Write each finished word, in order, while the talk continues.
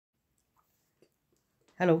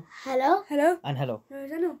Hello Hello. Hello. and hello.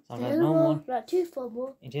 Hello. So guys, no more Like 2 4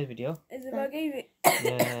 more. in today's video. Is it about gaming?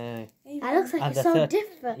 Yeah, That looks like And it's the so third-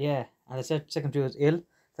 different. yeah. And the second trio was ill.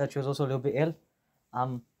 Third trio was also a little bit ill.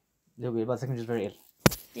 Little bit, but the second trio was very ill.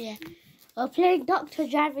 Yeah. We're playing Doctor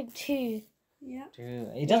Driving 2. Yeah.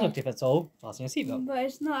 It does look different, so fasten your seatbelt. But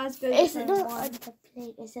it's not as good It's as not one. on the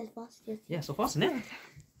plate. It says Boston. Yeah, so fasten it.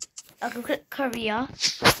 I can click Korea.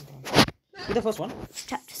 Do the first one.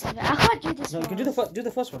 Chapter 7. I can't do this No, you one. can do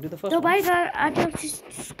the first one. Do the first No, one. but I don't to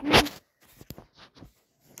school.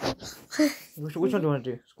 Which one do you want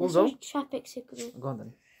to do? School This zone? is traffic signal. Go on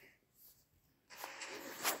then.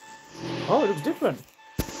 Oh, it looks different.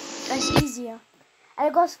 It's easier. And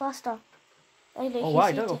it goes faster. And Oh, wow,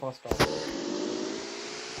 it does go faster.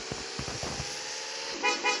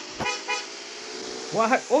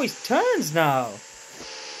 Wow, oh, it turns now.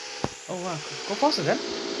 Oh, wow. Go faster then.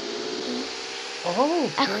 Oh,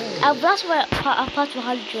 okay. That's where I passed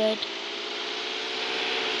 100.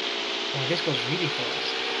 Oh, this goes really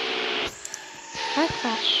fast. I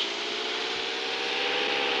crash.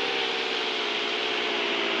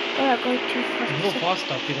 Or I go too fast. You go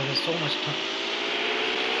faster because there's so much time.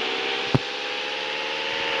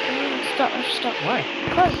 Stop. Why?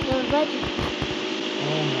 Because we're ready.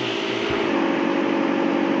 Oh my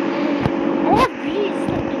I have grease.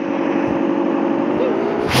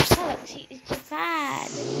 Look, it's Japan. god.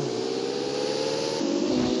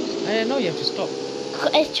 I didn't know you have to stop.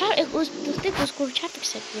 The thing was called traffic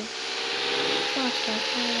signal. Faster.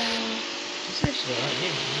 It's actually alright,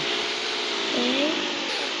 yeah. Eh?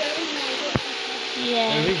 The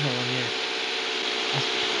Yeah. original one, yeah.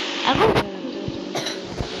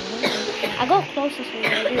 I got closer to you.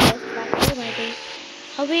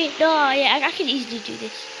 No, yeah, I can easily do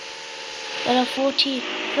this. Then I'm 14,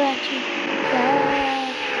 13.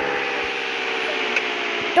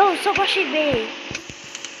 No, stop rushing me.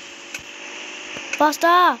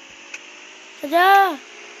 Faster. No.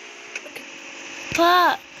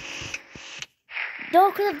 But. No,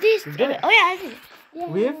 because of this. We've done it. Oh, yeah, I did it. Yeah.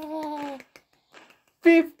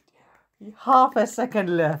 We've half a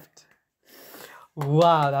second left.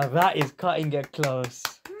 Wow, now that is cutting it close.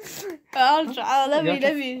 I'll try. Let You me.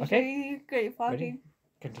 have to- okay. Great party. Ready?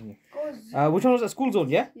 Continue. Which one was that? School zone,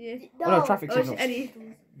 yeah? Yeah. Oh, no, traffic Oh, signals. Eddie.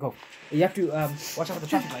 Go. You have to watch out for the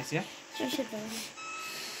traffic lights, yeah?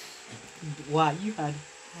 Wow, you had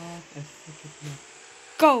half a second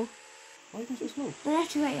left. Go. Why are you going so slow? No,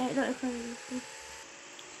 actually, wait, not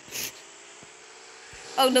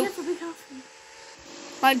Oh no. Be careful.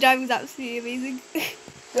 My driving's absolutely amazing.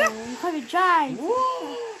 You can't drive.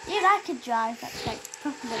 Whoa! Yeah, I can drive. That's like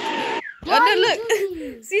properly. Oh no,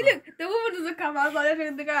 look. See, look. The woman doesn't come outside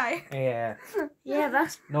with the guy. Yeah. Yeah,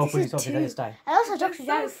 that's. No this police is officer two. this time. I also That's Dr. so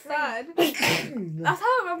Drive. sad. That's how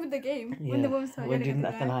I remember the game. When the woman started when yelling didn't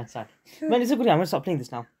at have the the guy. line side. Man, it's a good game. I'm gonna stop playing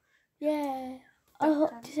this now. Yeah. I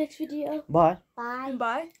hope this next video. Bye. Bye.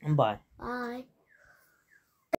 Bye. And bye. Bye.